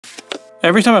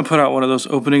Every time I put out one of those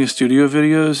opening a studio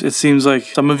videos, it seems like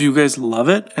some of you guys love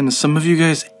it and some of you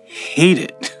guys hate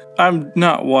it. I'm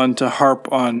not one to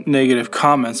harp on negative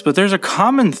comments, but there's a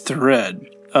common thread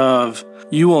of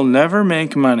you will never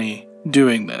make money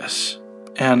doing this.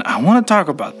 And I want to talk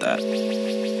about that.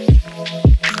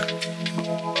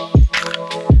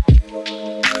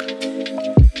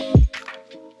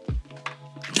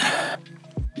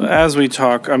 As we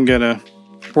talk, I'm gonna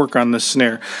work on this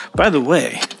snare. By the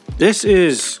way, this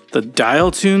is the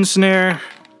Dial Tune snare.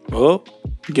 Oh,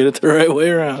 get it the right way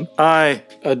around. I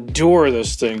adore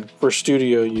this thing for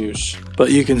studio use.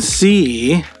 But you can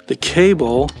see the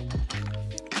cable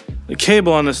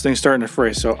on this thing starting to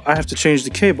fray, so I have to change the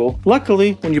cable.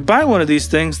 Luckily, when you buy one of these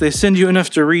things, they send you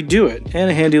enough to redo it, and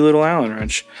a handy little Allen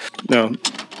wrench. No,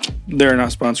 they're not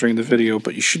sponsoring the video,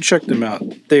 but you should check them out.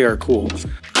 They are cool.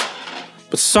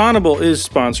 But Sonible is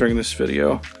sponsoring this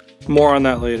video. More on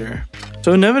that later.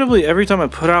 So inevitably, every time I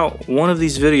put out one of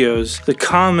these videos, the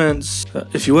comments,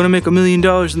 if you want to make $1 million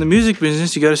in the music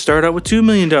business, you got to start out with $2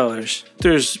 million.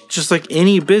 There's just like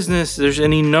any business, there's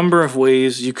any number of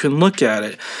ways you can look at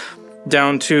it.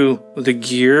 Down to the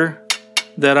gear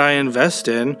that I invest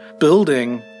in,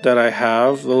 building that I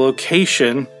have, the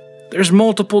location. There's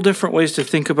multiple different ways to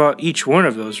think about each one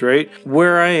of those, right?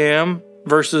 Where I am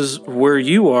versus where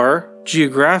you are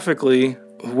geographically,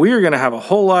 we're going to have a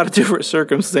whole lot of different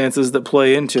circumstances that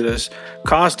play into this.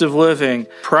 Cost of living,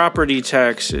 property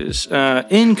taxes,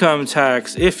 income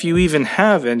tax, if you even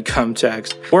have income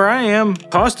tax. Where I am,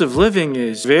 cost of living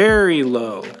is very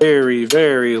low, very,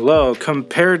 very low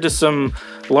compared to some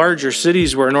larger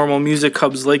cities where normal music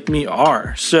hubs like me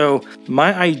are. So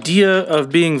my idea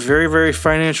of being very, very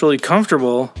financially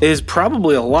comfortable is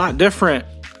probably a lot different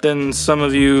than some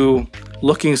of you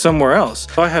looking somewhere else.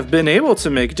 I have been able to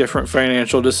make different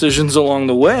financial decisions along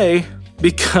the way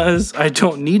because I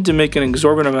don't need to make an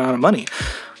exorbitant amount of money.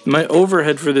 My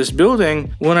overhead for this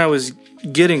building, when I was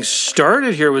getting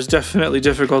started here, was definitely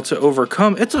difficult to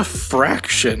overcome. It's a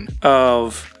fraction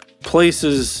of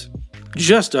places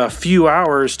just a few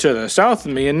hours to the south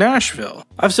of me in Nashville.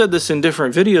 I've said this in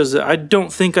different videos that I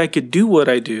don't think I could do what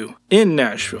I do in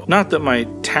Nashville. Not that my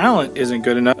talent isn't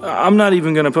good enough. I'm not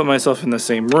even going to put myself in the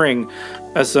same ring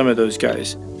as some of those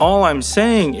guys. All I'm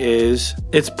saying is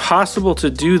it's possible to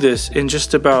do this in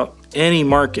just about any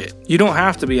market. You don't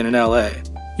have to be in an LA.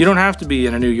 You don't have to be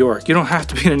in a New York. You don't have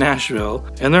to be in a Nashville.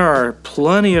 And there are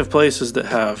plenty of places that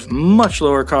have much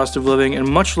lower cost of living and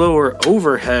much lower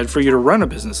overhead for you to run a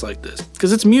business like this.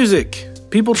 Because it's music.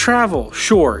 People travel.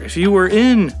 Sure, if you were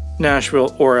in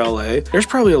Nashville or LA, there's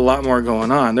probably a lot more going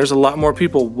on. There's a lot more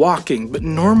people walking. But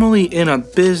normally in a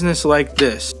business like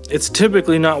this, it's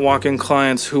typically not walk-in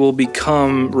clients who will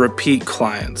become repeat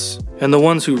clients. And the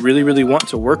ones who really, really want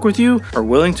to work with you are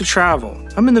willing to travel.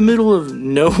 I'm in the middle of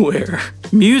nowhere.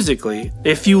 Musically,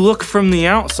 if you look from the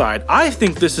outside, I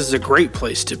think this is a great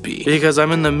place to be because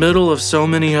I'm in the middle of so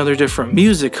many other different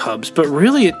music hubs, but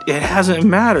really it hasn't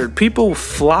mattered. People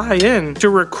fly in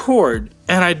to record,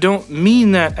 and I don't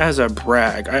mean that as a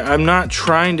brag. I'm not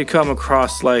trying to come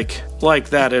across like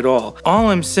that at all. All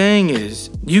I'm saying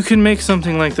is you can make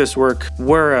something like this work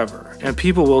wherever, and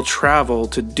people will travel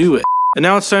to do it. And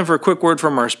now it's time for a quick word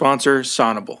from our sponsor,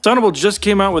 Sonible. Sonible just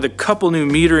came out with a couple new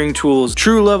metering tools,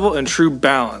 True Level and True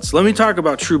Balance. Let me talk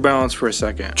about True Balance for a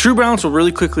second. True Balance will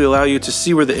really quickly allow you to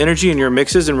see where the energy in your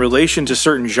mix is in relation to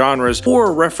certain genres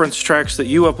or reference tracks that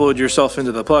you upload yourself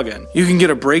into the plugin. You can get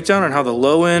a breakdown on how the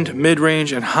low end,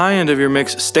 mid-range, and high end of your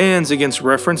mix stands against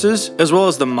references, as well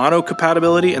as the mono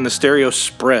compatibility and the stereo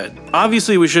spread.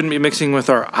 Obviously, we shouldn't be mixing with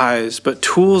our eyes, but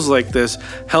tools like this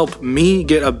help me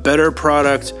get a better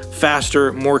product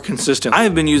faster, more consistent. I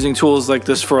have been using tools like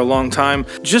this for a long time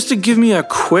just to give me a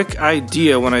quick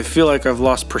idea when I feel like I've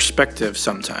lost perspective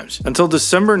sometimes. Until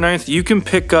December 9th, you can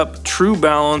pick up True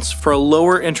Balance for a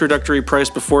lower introductory price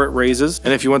before it raises.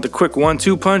 And if you want the quick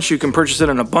 1-2 punch, you can purchase it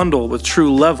in a bundle with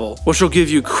True Level, which will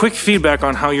give you quick feedback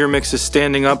on how your mix is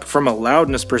standing up from a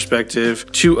loudness perspective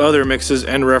to other mixes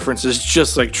and references,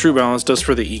 just like True Balance does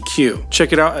for the EQ.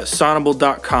 Check it out at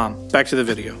sonible.com. Back to the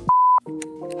video.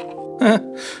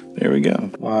 There we go.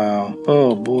 Wow.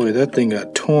 Oh boy, that thing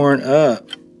got torn up.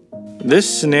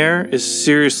 This snare is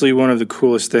seriously one of the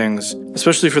coolest things,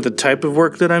 especially for the type of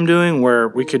work that I'm doing, where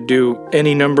we could do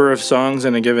any number of songs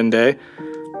in a given day,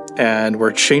 and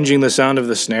we're changing the sound of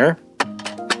the snare.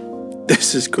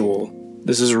 This is cool.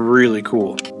 This is really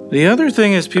cool. The other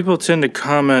thing is people tend to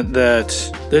comment that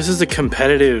this is a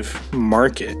competitive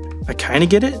market. I kind of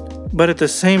get it. But at the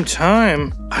same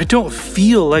time, I don't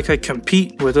feel like I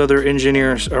compete with other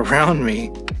engineers around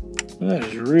me. That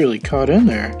is really caught in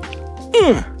there.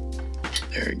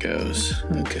 There it goes.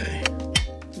 Okay.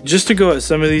 Just to go at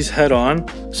some of these head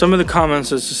on, some of the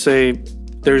comments is to say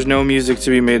there's no music to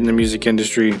be made in the music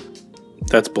industry.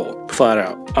 That's bull, flat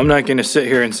out. I'm not going to sit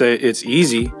here and say it's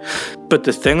easy, but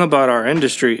the thing about our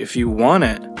industry, if you want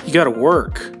it, you got to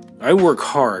work. I work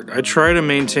hard. I try to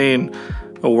maintain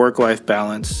a work-life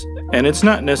balance, and it's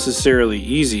not necessarily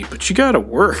easy, but you got to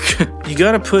work. You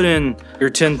got to put in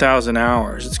your 10,000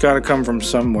 hours. It's got to come from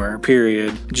somewhere,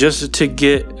 period, just to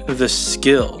get the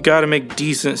skill. You got to make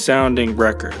decent sounding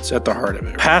records at the heart of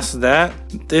it. Past that,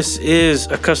 this is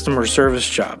a customer service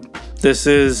job. This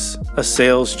is a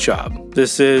sales job.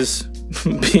 This is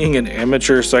being an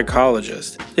amateur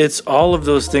psychologist. It's all of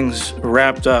those things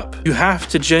wrapped up. You have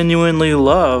to genuinely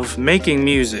love making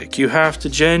music. You have to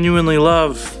genuinely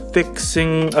love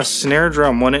fixing a snare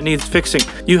drum when it needs fixing.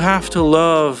 You have to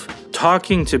love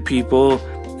talking to people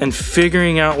and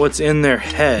figuring out what's in their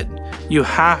head. You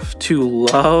have to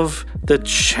love the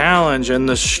challenge and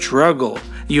the struggle.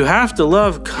 You have to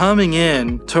love coming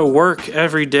in to work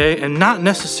every day and not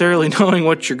necessarily knowing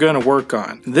what you're going to work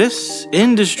on. This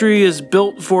industry is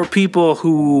built for people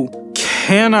who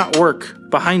cannot work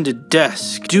behind a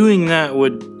desk. Doing that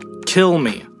would kill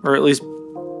me, or at least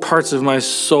parts of my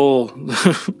soul.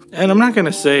 And I'm not going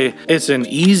to say it's an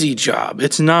easy job.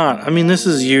 It's not. I mean, this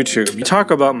is YouTube. You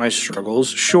talk about my struggles,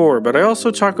 sure, but I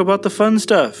also talk about the fun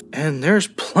stuff. And there's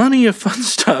plenty of fun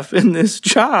stuff in this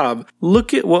job.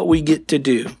 Look at what we get to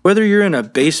do. Whether you're in a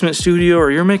basement studio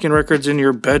or you're making records in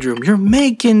your bedroom, you're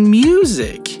making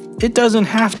music. It doesn't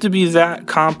have to be that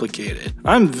complicated.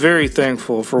 I'm very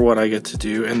thankful for what I get to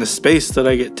do and the space that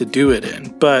I get to do it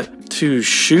in. But to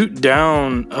shoot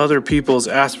down other people's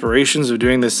aspirations of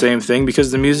doing the same thing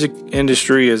because the music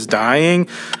industry is dying,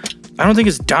 I don't think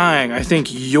it's dying. I think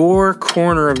your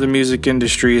corner of the music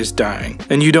industry is dying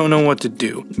and you don't know what to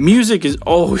do. Music is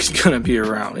always going to be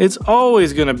around. It's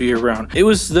always going to be around. It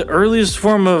was the earliest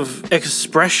form of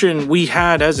expression we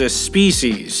had as a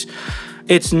species.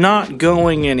 It's not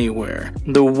going anywhere.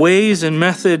 The ways and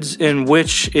methods in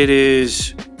which it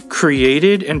is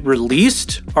created and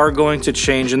released are going to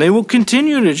change, and they will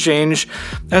continue to change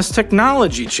as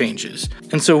technology changes.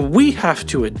 And so we have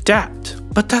to adapt.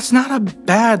 But that's not a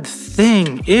bad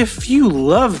thing. If you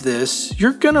love this,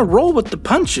 you're gonna roll with the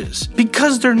punches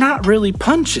because they're not really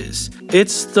punches.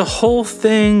 It's the whole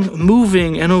thing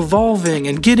moving and evolving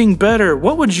and getting better.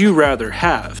 What would you rather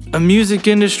have? A music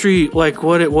industry like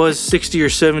what it was 60 or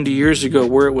 70 years ago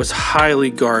where it was highly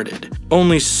guarded.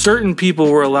 Only certain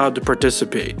people were allowed to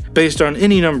participate based on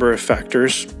any number of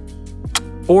factors,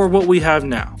 or what we have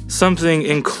now. Something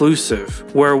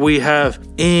inclusive where we have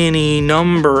any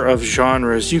number of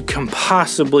genres you can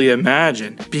possibly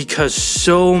imagine because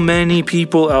so many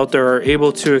people out there are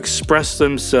able to express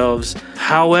themselves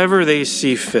however they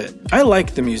see fit. I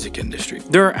like the music industry.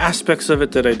 There are aspects of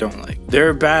it that I don't like. There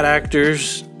are bad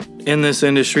actors in this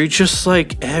industry just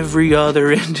like every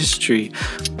other industry.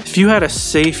 If you had a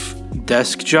safe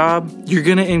desk job, you're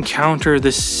gonna encounter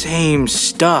the same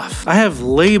stuff. I have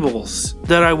labels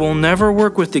that I will never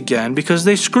work with again because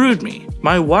they screwed me.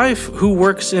 My wife, who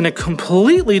works in a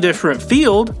completely different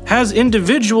field, has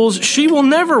individuals she will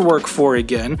never work for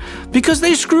again because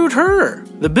they screwed her.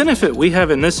 The benefit we have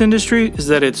in this industry is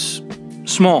that it's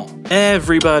small.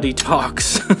 Everybody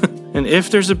talks. And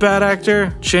if there's a bad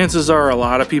actor, chances are a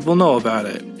lot of people know about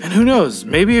it. And who knows,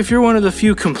 maybe if you're one of the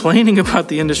few complaining about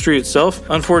the industry itself,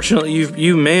 unfortunately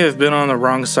you may have been on the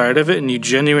wrong side of it and you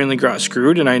genuinely got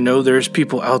screwed. And I know there's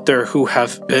people out there who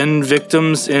have been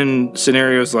victims in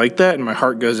scenarios like that, and my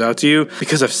heart goes out to you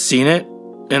because I've seen it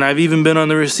and I've even been on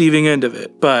the receiving end of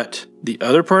it. But the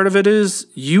other part of it is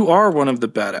you are one of the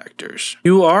bad actors.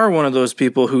 You are one of those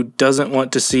people who doesn't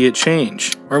want to see it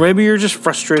change. Or maybe you're just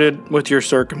frustrated with your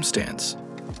circumstance.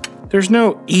 There's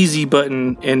no easy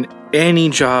button in any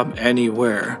job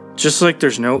anywhere. Just like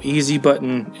there's no easy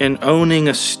button in owning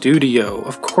a studio.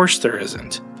 Of course there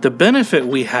isn't. The benefit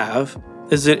we have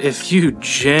is that if you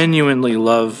genuinely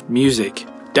love music,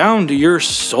 down to your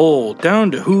soul, down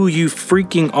to who you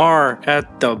freaking are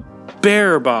at the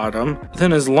bare bottom,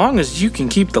 then as long as you can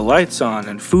keep the lights on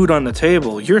and food on the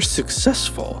table, you're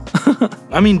successful.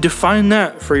 I mean, define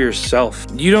that for yourself.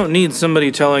 You don't need somebody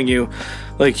telling you,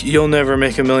 like, you'll never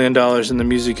make $1 million in the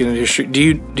music industry. Do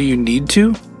you need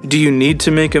to? Do you need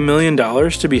to make $1 million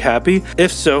to be happy?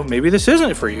 If so, maybe this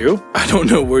isn't for you. I don't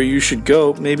know where you should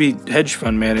go. Maybe hedge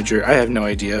fund manager. I have no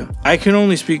idea. I can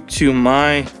only speak to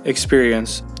my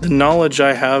experience, the knowledge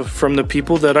I have from the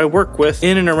people that I work with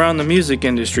in and around the music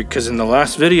industry. Because in the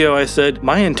last video, I said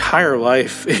my entire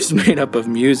life is made up of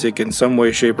music in some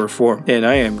way, shape, or form. And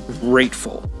I am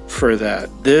grateful for that.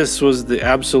 This was the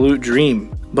absolute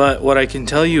dream. But what I can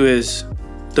tell you is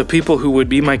the people who would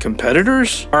be my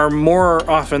competitors are more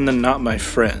often than not my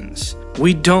friends.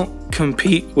 We don't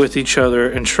compete with each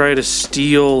other and try to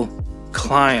steal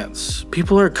clients.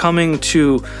 People are coming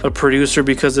to a producer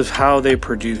because of how they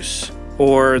produce,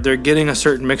 or they're getting a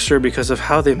certain mixer because of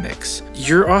how they mix.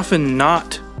 You're often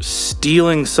not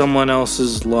stealing someone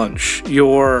else's lunch.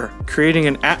 You're creating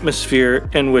an atmosphere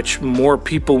in which more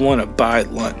people want to buy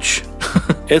lunch.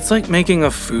 It's like making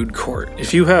a food court.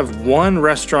 If you have one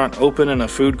restaurant open in a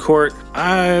food court,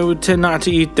 I would tend not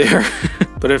to eat there.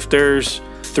 But if there's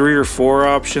 3 or 4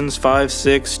 options, 5,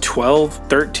 6, 12,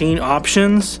 13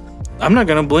 options, I'm not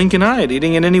gonna blink an eye at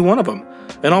eating at any one of them.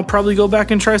 And I'll probably go back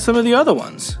and try some of the other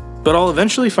ones. But I'll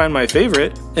eventually find my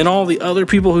favorite, and all the other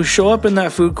people who show up in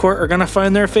that food court are gonna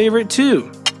find their favorite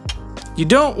too. You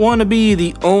don't want to be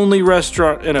the only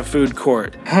restaurant in a food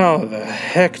court. How the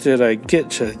heck did I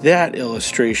get to that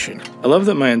illustration? I love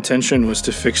that my intention was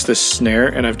to fix this snare,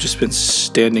 and I've just been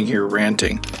standing here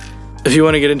ranting. If you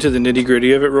want to get into the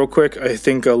nitty-gritty of it real quick, I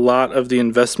think a lot of the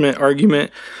investment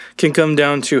argument can come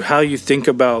down to how you think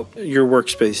about your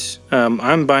workspace.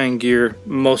 I'm buying gear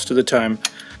most of the time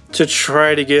to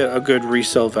try to get a good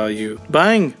resale value.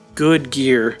 Buying good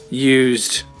gear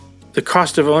used, the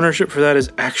cost of ownership for that is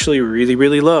actually really,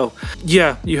 really low.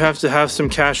 Yeah, you have to have some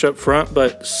cash up front,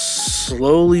 but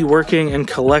slowly working and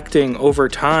collecting over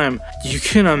time, you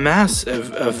can amass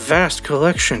a vast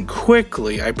collection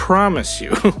quickly, I promise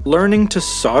you. Learning to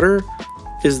solder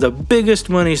is the biggest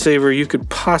money saver you could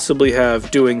possibly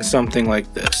have doing something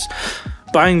like this.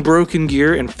 Buying broken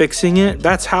gear and fixing it,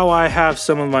 that's how I have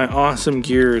some of my awesome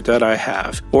gear that I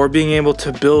have. Or being able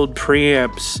to build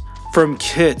preamps from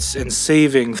kits and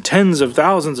saving tens of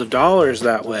thousands of dollars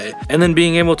that way, and then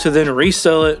being able to then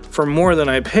resell it for more than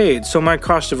I paid. So my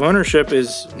cost of ownership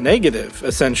is negative,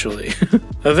 essentially.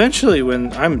 Eventually,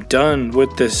 when I'm done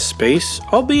with this space,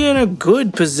 I'll be in a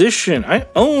good position. I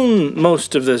own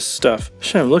most of this stuff.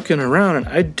 So I'm looking around and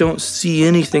I don't see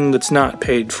anything that's not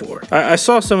paid for. I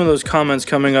saw some of those comments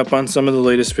coming up on some of the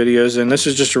latest videos, and this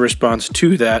is just a response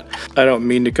to that. I don't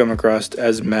mean to come across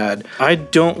as mad. I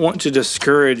don't want to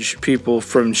discourage people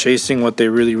from chasing what they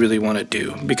really, really want to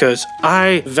do, because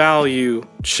I value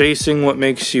chasing what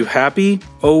makes you happy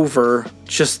over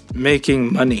just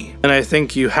making money. And I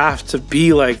think you have to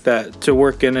be like that to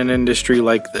work in an industry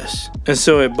like this. And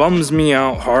so it bums me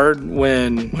out hard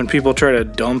when people try to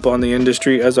dump on the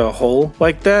industry as a whole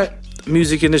like that. The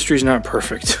music industry is not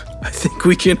perfect. I think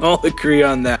we can all agree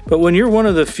on that. But when you're one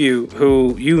of the few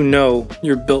who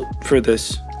you're built for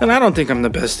this, and I don't think I'm the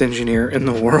best engineer in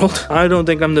the world. I don't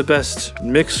think I'm the best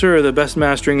mixer or the best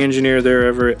mastering engineer there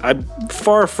ever. I'm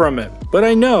far from it. But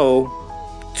I know,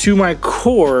 to my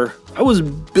core, I was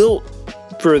built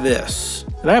for this.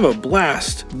 And I have a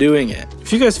blast doing it.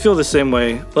 If you guys feel the same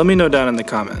way, let me know down in the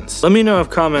comments. Let me know if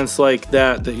comments like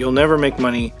that you'll never make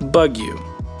money, bug you.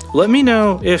 Let me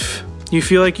know if you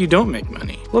feel like you don't make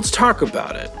money. Let's talk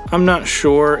about it. I'm not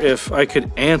sure if I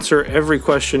could answer every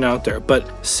question out there,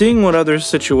 but seeing what other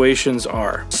situations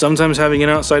are, sometimes having an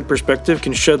outside perspective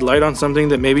can shed light on something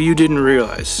that maybe you didn't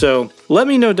realize. So let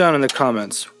me know down in the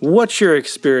comments, what's your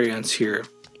experience here?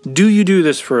 Do you do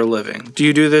this for a living? Do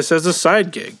you do this as a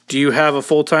side gig? Do you have a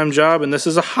full-time job and this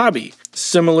is a hobby?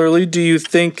 Similarly, do you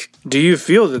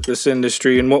feel that this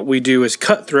industry and what we do is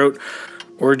cutthroat?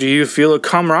 Or do you feel a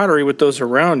camaraderie with those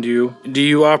around you? Do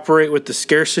you operate with the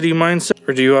scarcity mindset?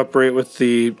 Or do you operate with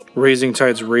the raising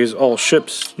tides raise all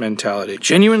ships mentality?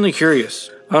 Genuinely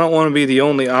curious. I don't want to be the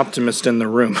only optimist in the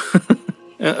room.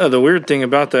 The weird thing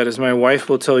about that is my wife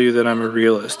will tell you that I'm a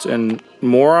realist. And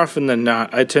more often than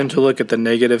not, I tend to look at the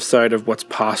negative side of what's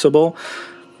possible.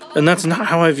 And that's not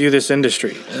how I view this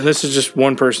industry. And this is just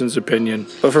one person's opinion.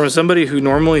 But from somebody who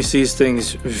normally sees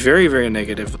things very, very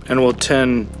negative and will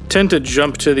tend to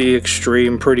jump to the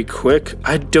extreme pretty quick,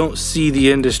 I don't see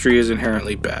the industry as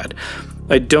inherently bad.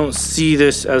 I don't see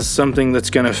this as something that's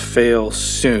gonna fail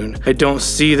soon. I don't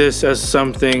see this as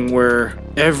something where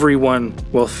everyone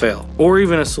will fail, or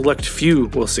even a select few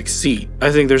will succeed.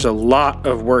 I think there's a lot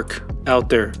of work out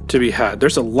there to be had.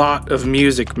 There's a lot of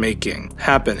music making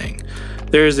happening.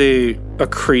 There's a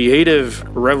creative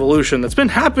revolution that's been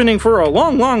happening for a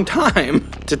long, long time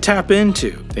to tap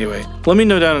into. Anyway, let me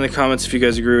know down in the comments if you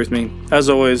guys agree with me. As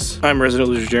always, I'm Resident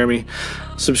Loser Jeremy.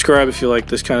 Subscribe if you like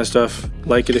this kind of stuff.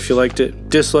 Like it if you liked it.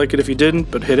 Dislike it if you didn't,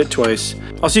 but hit it twice.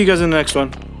 I'll see you guys in the next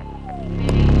one.